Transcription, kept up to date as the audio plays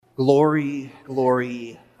Glory,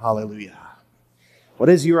 glory, hallelujah. What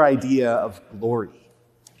is your idea of glory?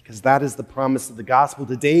 Because that is the promise of the gospel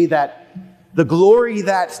today, that the glory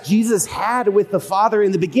that Jesus had with the Father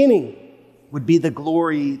in the beginning would be the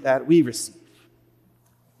glory that we receive.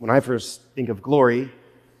 When I first think of glory,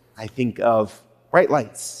 I think of bright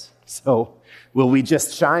lights. So will we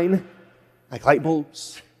just shine like light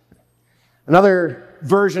bulbs? Another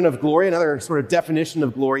version of glory, another sort of definition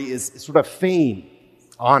of glory is sort of fame,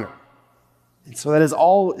 honor. And so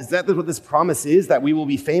is that what this promise is, that we will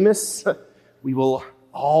be famous? We will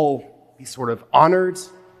all be sort of honored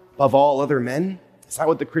above all other men? Is that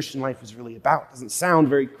what the Christian life is really about? It doesn't sound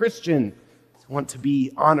very Christian to want to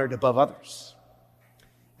be honored above others.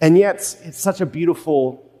 And yet, it's such a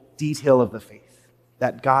beautiful detail of the faith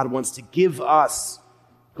that God wants to give us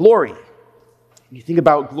glory. You think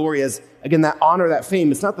about glory as, again, that honor, that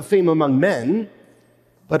fame. It's not the fame among men,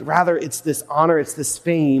 but rather it's this honor, it's this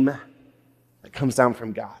fame that comes down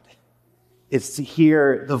from God. It's to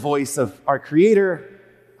hear the voice of our Creator,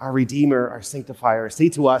 our Redeemer, our Sanctifier, say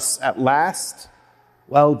to us at last,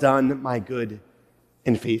 "Well done, my good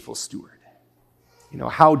and faithful steward."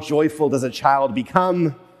 How joyful does a child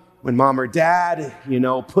become when mom or dad,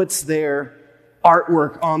 puts their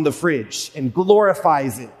artwork on the fridge and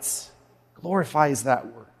glorifies it. Glorifies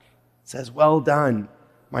that work. Says, "Well done,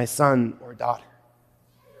 my son or daughter."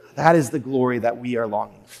 That is the glory that we are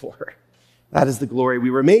longing for. That is the glory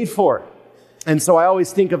we were made for. And so I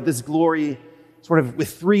always think of this glory sort of with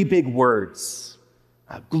three big words.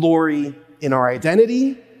 Glory in our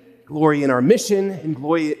identity, glory in our mission, and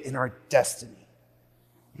glory in our destiny.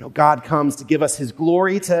 God comes to give us his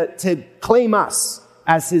glory, to claim us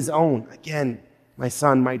as his own. Again, my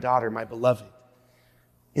son, my daughter, my beloved.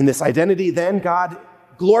 In this identity, then, God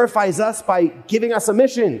glorifies us by giving us a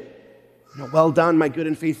mission. "Well done, my good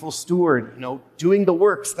and faithful steward," doing the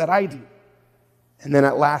works that I do. And then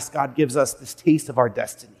at last, God gives us this taste of our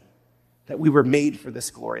destiny, that we were made for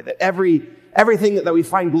this glory, that everything that we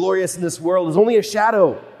find glorious in this world is only a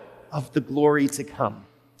shadow of the glory to come.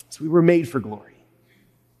 So we were made for glory.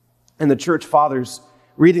 And the church fathers,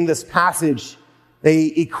 reading this passage, they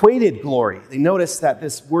equated glory. They noticed that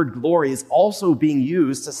this word glory is also being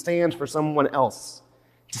used to stand for someone else,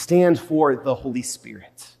 to stand for the Holy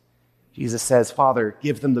Spirit. Jesus says, "Father,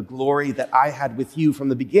 give them the glory that I had with you from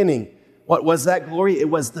the beginning." What was that glory? It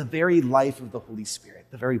was the very life of the Holy Spirit,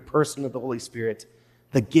 the very person of the Holy Spirit,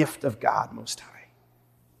 the gift of God Most High.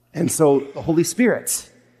 And so the Holy Spirit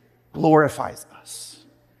glorifies us.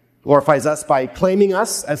 Glorifies us by claiming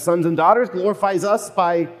us as sons and daughters, glorifies us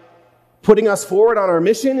by putting us forward on our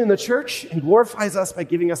mission in the church, and glorifies us by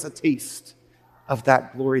giving us a taste of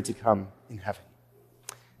that glory to come in heaven.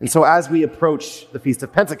 And so as we approach the Feast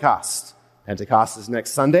of Pentecost, Pentecost is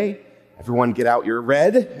next Sunday. Everyone get out your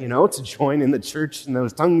red, to join in the church and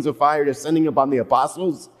those tongues of fire descending upon the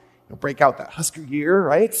apostles. Break out that Husker year,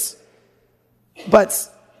 right?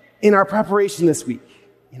 But in our preparation this week,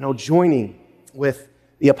 joining with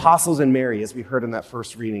the apostles and Mary, as we heard in that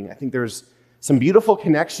first reading, I think there's some beautiful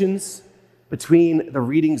connections between the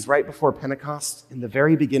readings right before Pentecost and the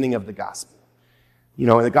very beginning of the gospel. In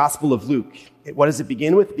the Gospel of Luke, what does it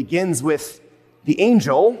begin with? It begins with the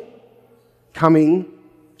angel coming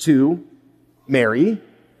to Mary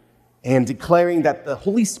and declaring that the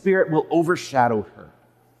Holy Spirit will overshadow her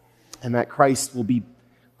and that Christ will be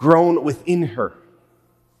grown within her.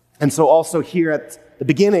 And so also here at the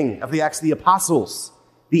beginning of the Acts of the Apostles,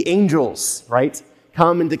 the angels, right,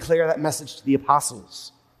 come and declare that message to the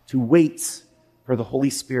apostles, to wait for the Holy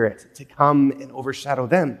Spirit to come and overshadow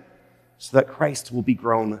them so that Christ will be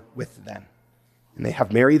grown with them. And they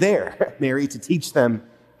have Mary there, Mary to teach them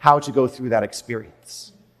how to go through that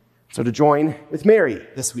experience. So to join with Mary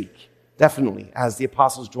this week, definitely, as the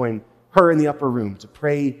apostles join her in the upper room to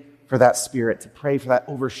pray for that Spirit, to pray for that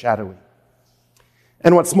overshadowing.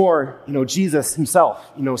 And what's more, Jesus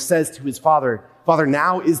himself, says to his Father, "Father,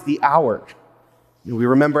 now is the hour." We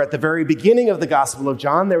remember at the very beginning of the Gospel of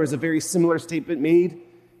John, there was a very similar statement made.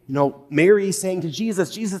 Mary saying to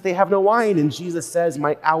Jesus, "Jesus, they have no wine." And Jesus says,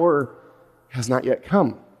 "My hour has not yet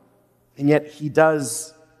come." And yet he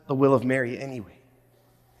does the will of Mary anyway.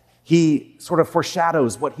 He sort of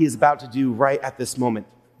foreshadows what he is about to do right at this moment.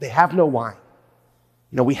 They have no wine.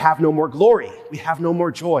 We have no more glory. We have no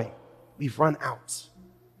more joy. We've run out.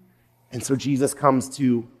 And so Jesus comes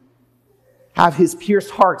to have his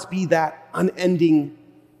pierced heart be that unending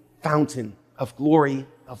fountain of glory,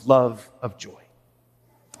 of love, of joy.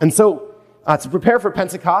 And so to prepare for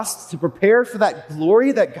Pentecost, to prepare for that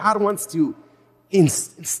glory that God wants to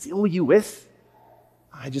instill you with,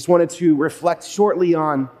 I just wanted to reflect shortly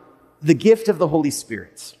on the gift of the Holy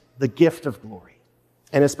Spirit. the gift of glory.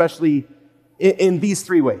 And especially in these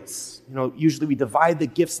three ways. Usually we divide the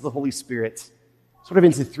gifts of the Holy Spirit sort of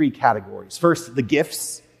into three categories. First, the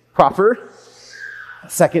gifts proper.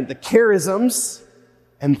 Second, the charisms.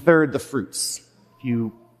 And third, the fruits. If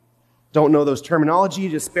you don't know those terminology,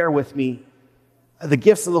 just bear with me. The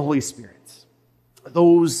gifts of the Holy Spirit.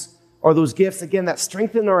 Those are those gifts, again, that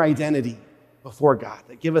strengthen our identity before God,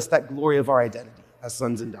 that give us that glory of our identity as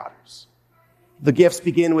sons and daughters. The gifts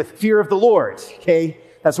begin with fear of the Lord, okay?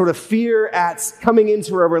 That sort of fear at coming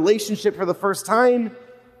into a relationship for the first time,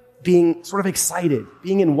 being sort of excited,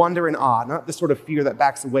 being in wonder and awe, not the sort of fear that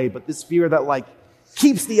backs away, but this fear that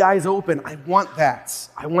keeps the eyes open. I want that.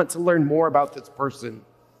 I want to learn more about this person.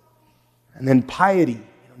 And then piety,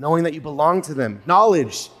 knowing that you belong to them.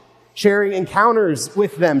 Knowledge, sharing encounters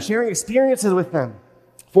with them, sharing experiences with them.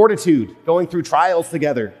 Fortitude, going through trials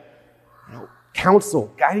together.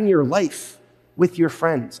 Counsel, guiding your life with your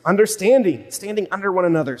friends. Understanding, standing under one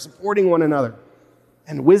another, supporting one another.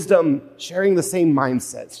 And wisdom, sharing the same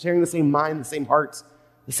mindset, sharing the same mind, the same heart,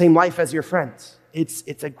 the same life as your friends.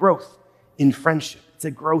 It's a growth in friendship. It's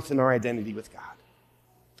a growth in our identity with God.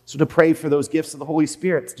 So to pray for those gifts of the Holy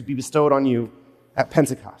Spirit to be bestowed on you at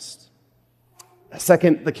Pentecost.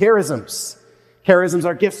 Second, the charisms. Charisms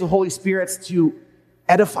are gifts of the Holy Spirit to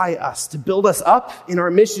edify us, to build us up in our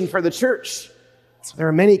mission for the church. So there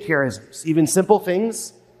are many charisms. Even simple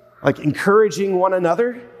things like encouraging one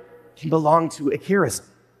another can belong to a charism.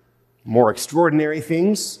 More extraordinary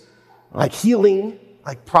things like healing,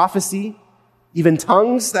 like prophecy, even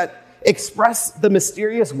tongues that express the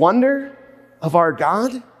mysterious wonder of our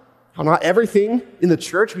God. How not everything in the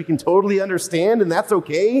church we can totally understand, and that's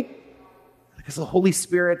okay, because the Holy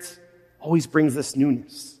Spirit always brings this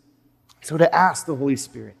newness. So to ask the Holy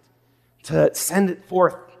Spirit to send it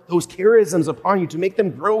forth, those charisms upon you, to make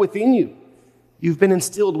them grow within you. You've been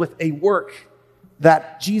instilled with a work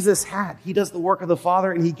that Jesus had. He does the work of the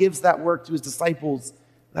Father, and he gives that work to his disciples.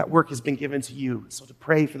 That work has been given to you. So to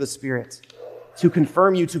pray for the Spirit to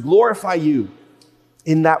confirm you, to glorify you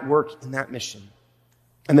in that work, in that mission.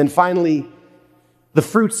 And then finally, the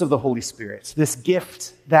fruits of the Holy Spirit, this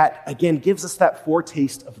gift that, again, gives us that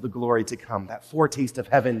foretaste of the glory to come, that foretaste of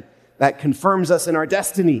heaven that confirms us in our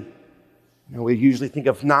destiny. We usually think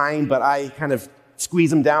of 9, but I kind of squeeze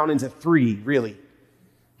them down into 3, really.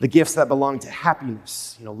 The gifts that belong to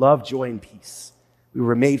happiness, love, joy, and peace. We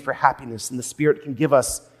were made for happiness, and the Spirit can give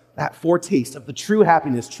us that foretaste of the true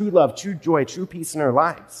happiness, true love, true joy, true peace in our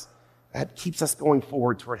lives. That keeps us going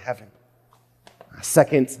forward toward heaven.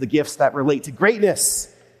 Second, the gifts that relate to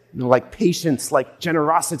greatness, like patience, like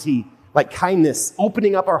generosity, like kindness,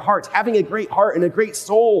 opening up our hearts, having a great heart and a great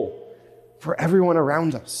soul for everyone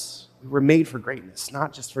around us. We were made for greatness,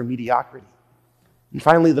 not just for mediocrity. And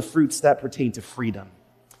finally, the fruits that pertain to freedom,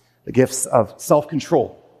 the gifts of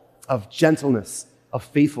self-control, of gentleness, of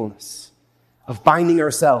faithfulness, of binding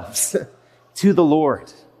ourselves to the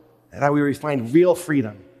Lord, and how we find real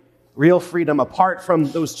freedom apart from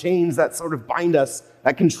those chains that sort of bind us,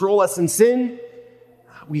 that control us in sin.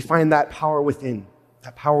 We find that power within,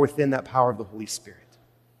 that power of the Holy Spirit.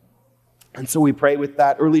 And so we pray with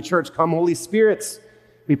that early church, come Holy Spirit.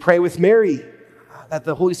 We pray with Mary that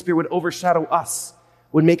the Holy Spirit would overshadow us,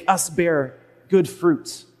 would make us bear good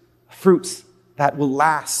fruit that will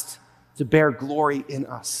last, to bear glory in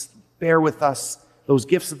us. Bear with us those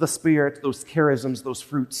gifts of the Spirit, those charisms, those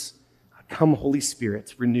fruits. Come, Holy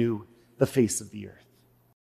Spirit, renew the face of the earth.